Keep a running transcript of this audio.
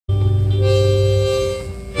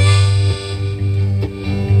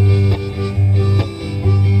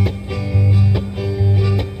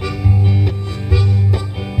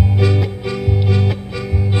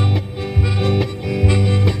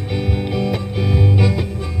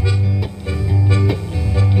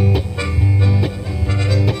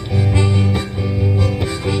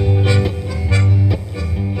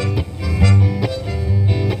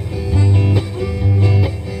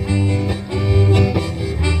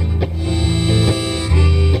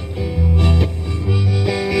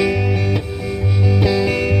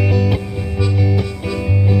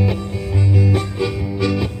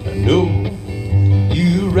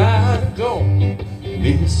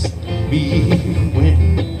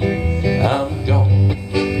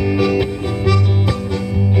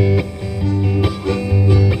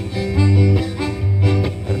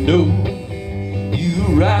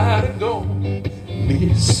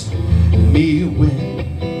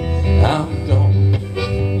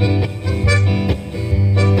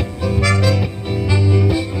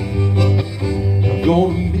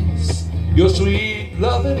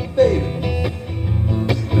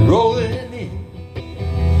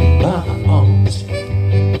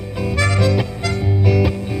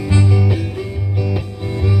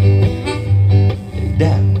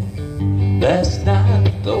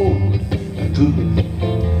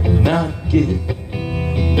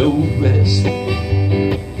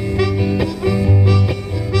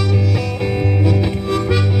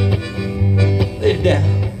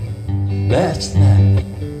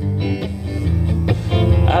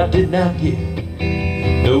now get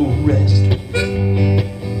no rest.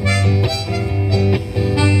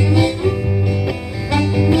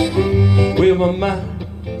 Well, my mind,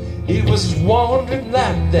 it was wandering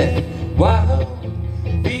like that wild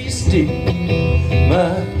beast in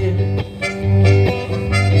my head.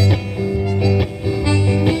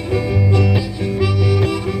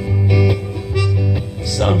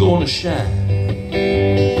 Sun gonna shine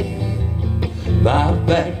my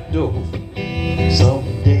back door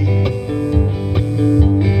someday.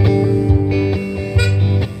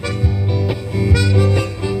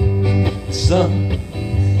 The sun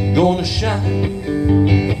gonna shine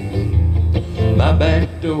my back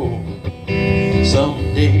door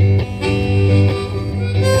someday.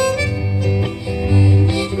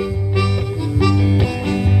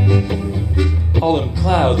 All them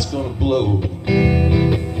clouds gonna blow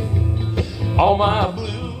all my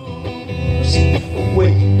blues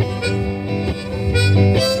away.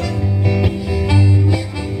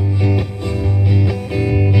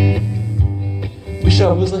 Wish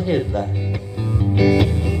I was a headlight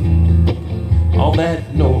on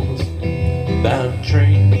that northbound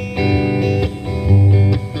train.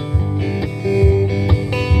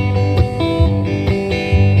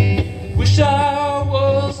 Wish I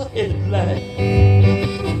was a headlight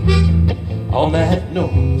on that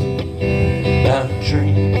northbound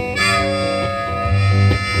train.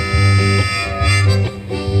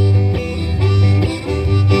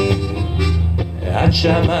 I'd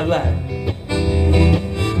shine my light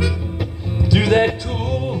through that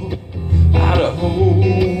cool Idaho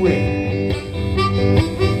rain.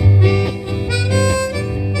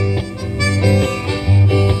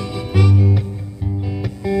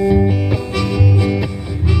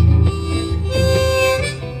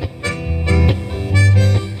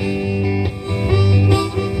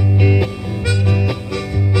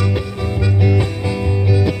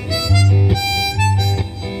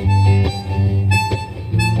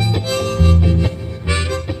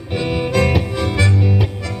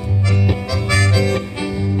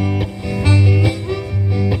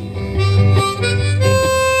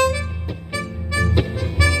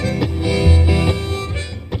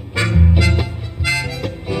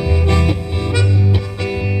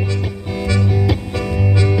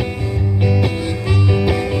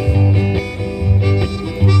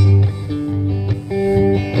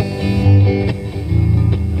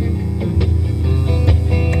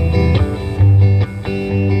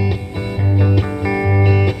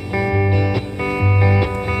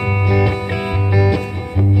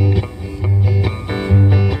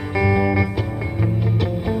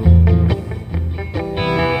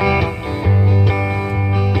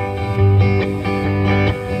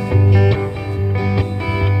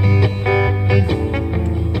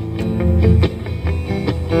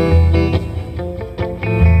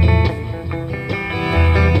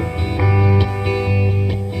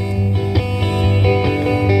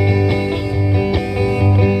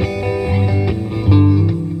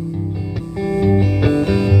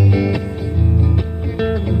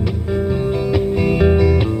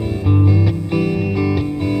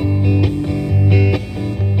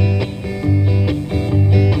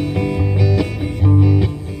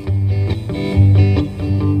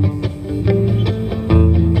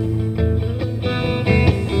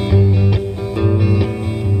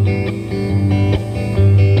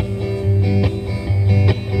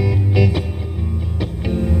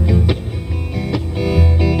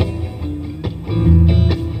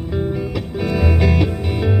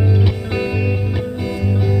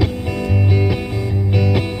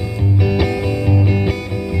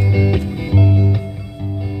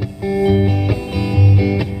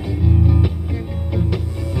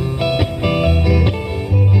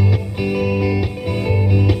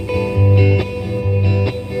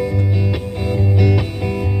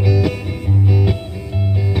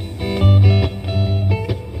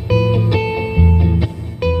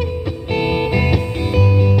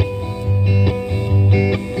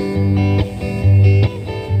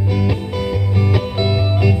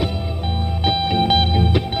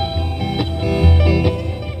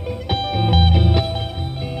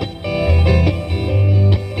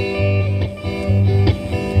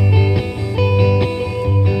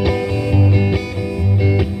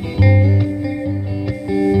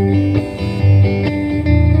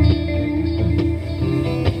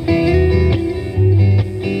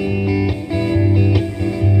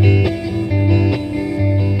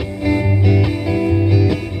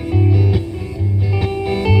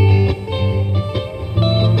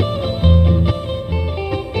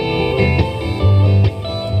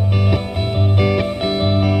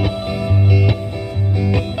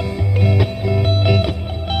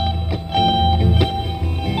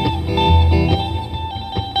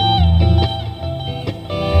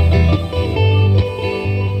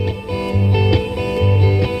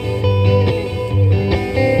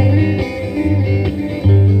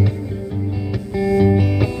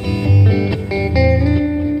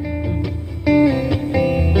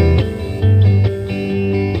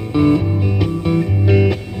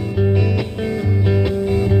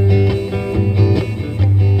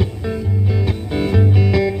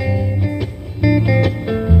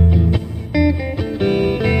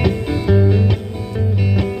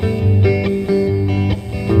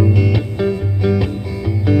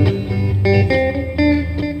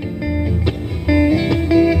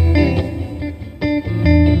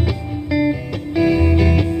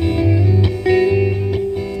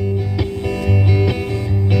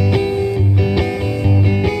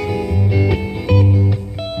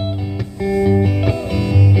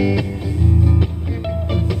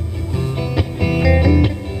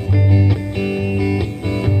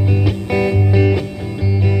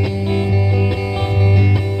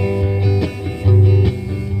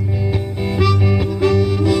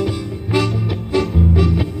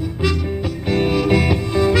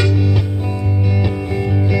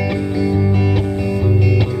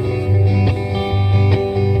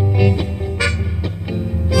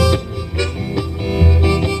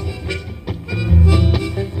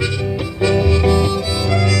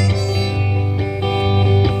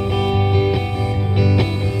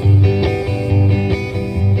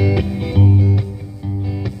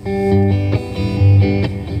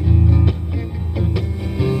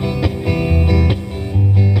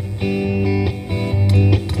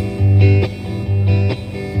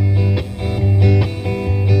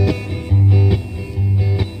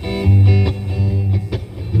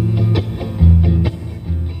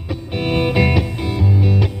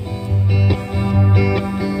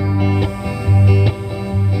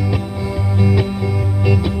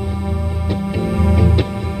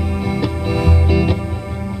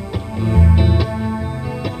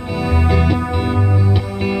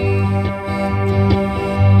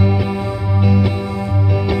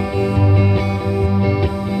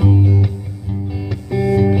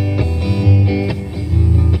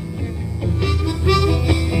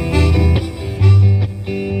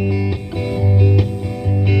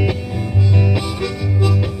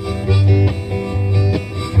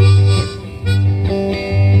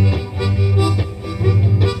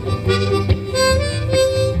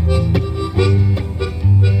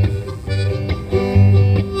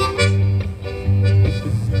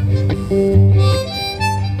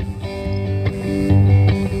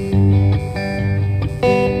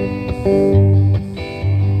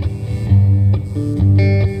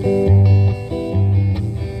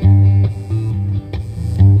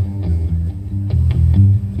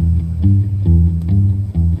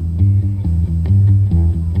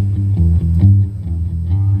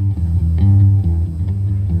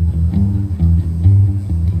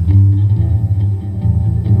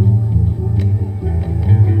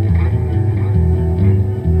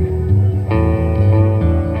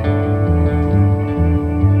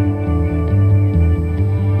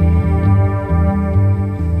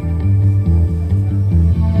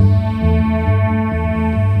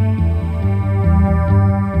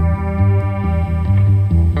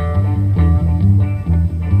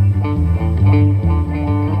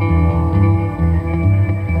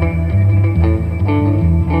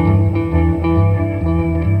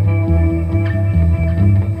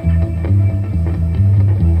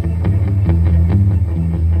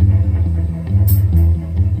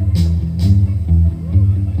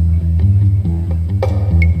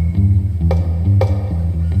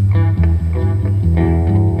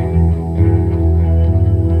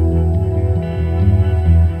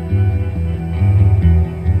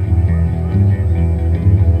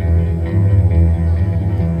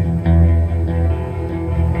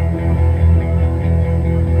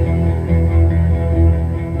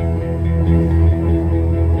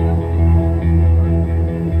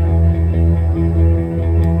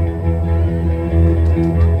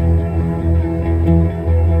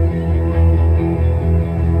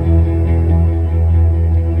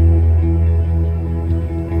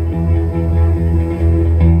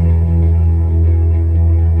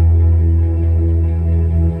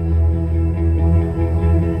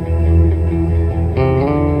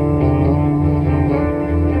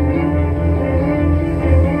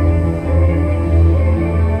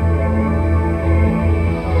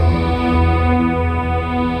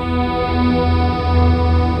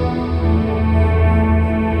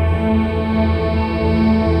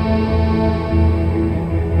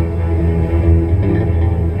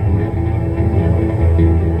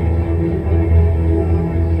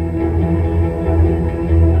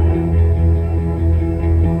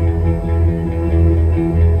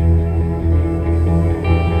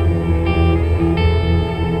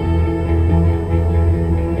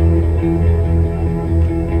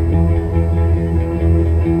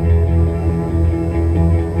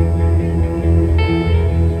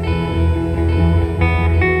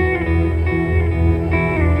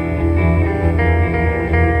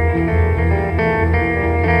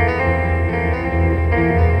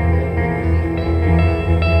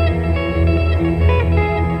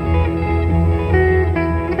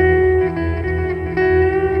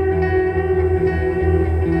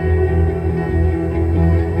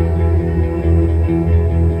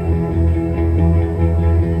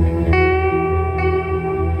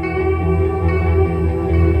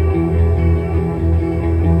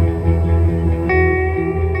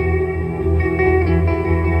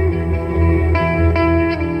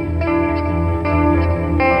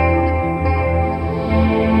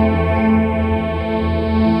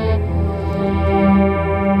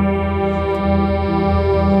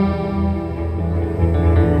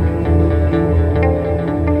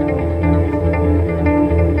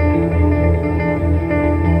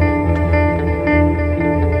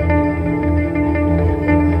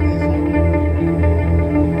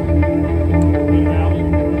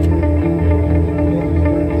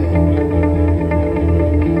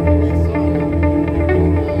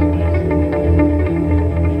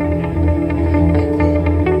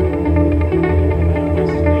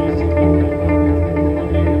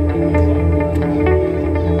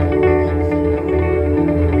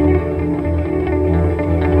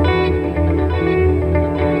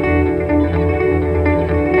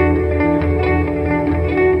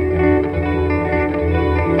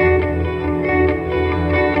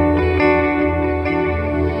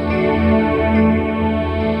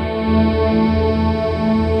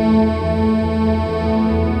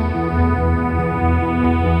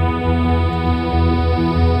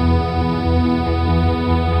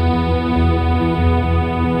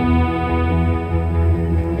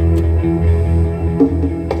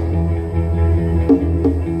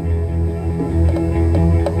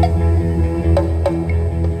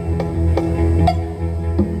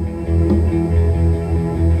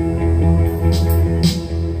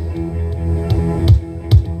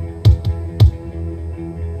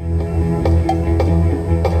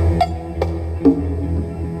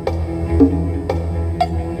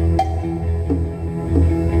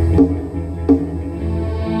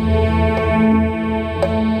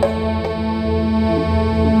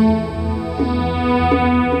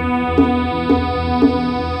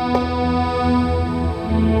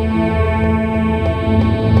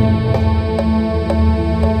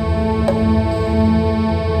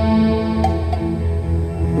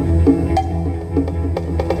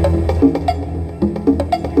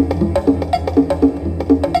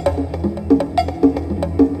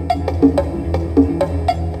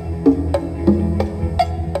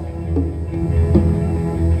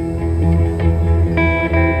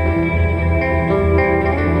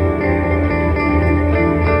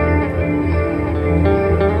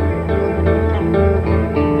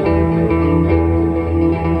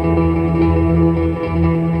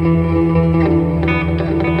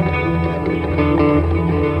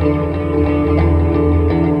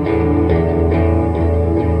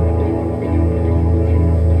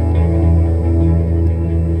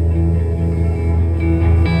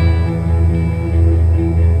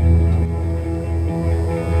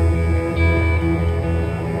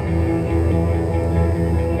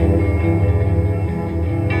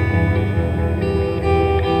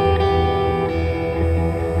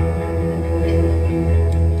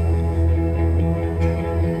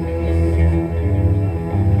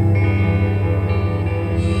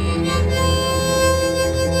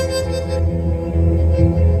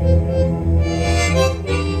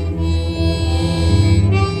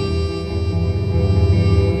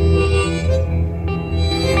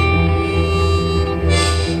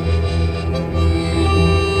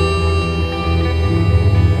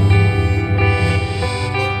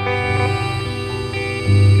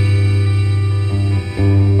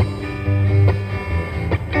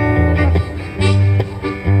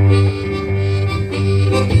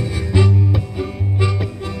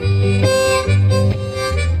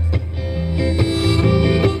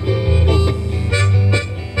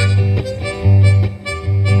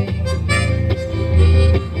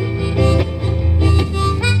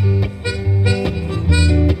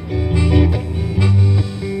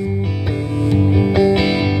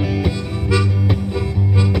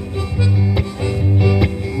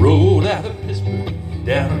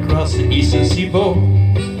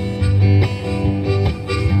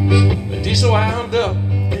 She's so wound up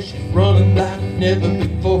and she's running like never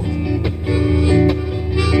before.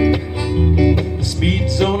 The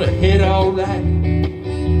speed's on ahead alright.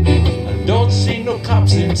 I don't see no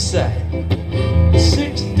cops in sight.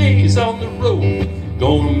 6 days on the road,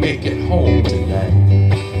 gonna make it home tonight.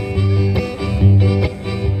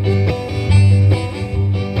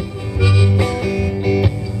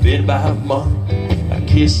 Been about a month, I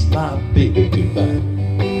kissed my baby goodbye.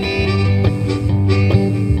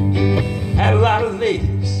 Had a lot of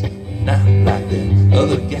ladies, not like them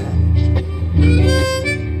other guys.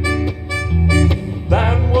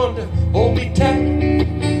 Find one to hold me tight,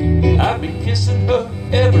 I've been kissing her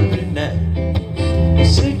every night.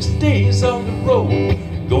 6 days on the road,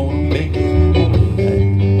 gonna make it home tonight.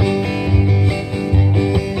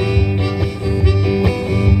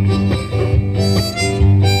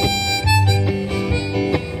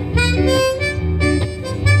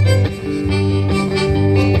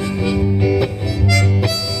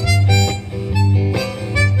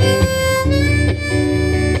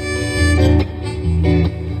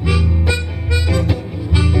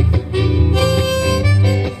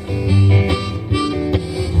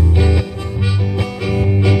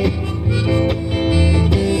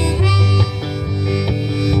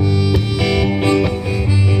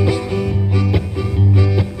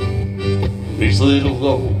 She's a little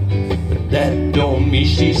low, but that don't mean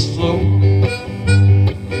she's slow.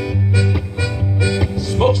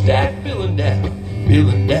 Smokestack billing down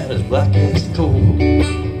as black as coal. You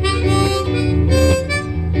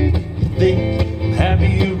think I'm happy,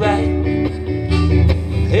 you're right,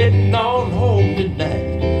 I'm heading on home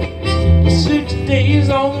tonight. 6 days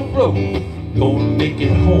on the road, gonna make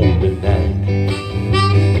it home tonight.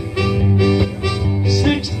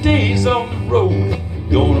 6 days on the road,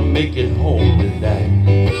 gonna make it home tonight.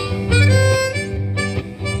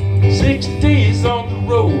 6 days on the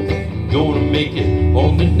road,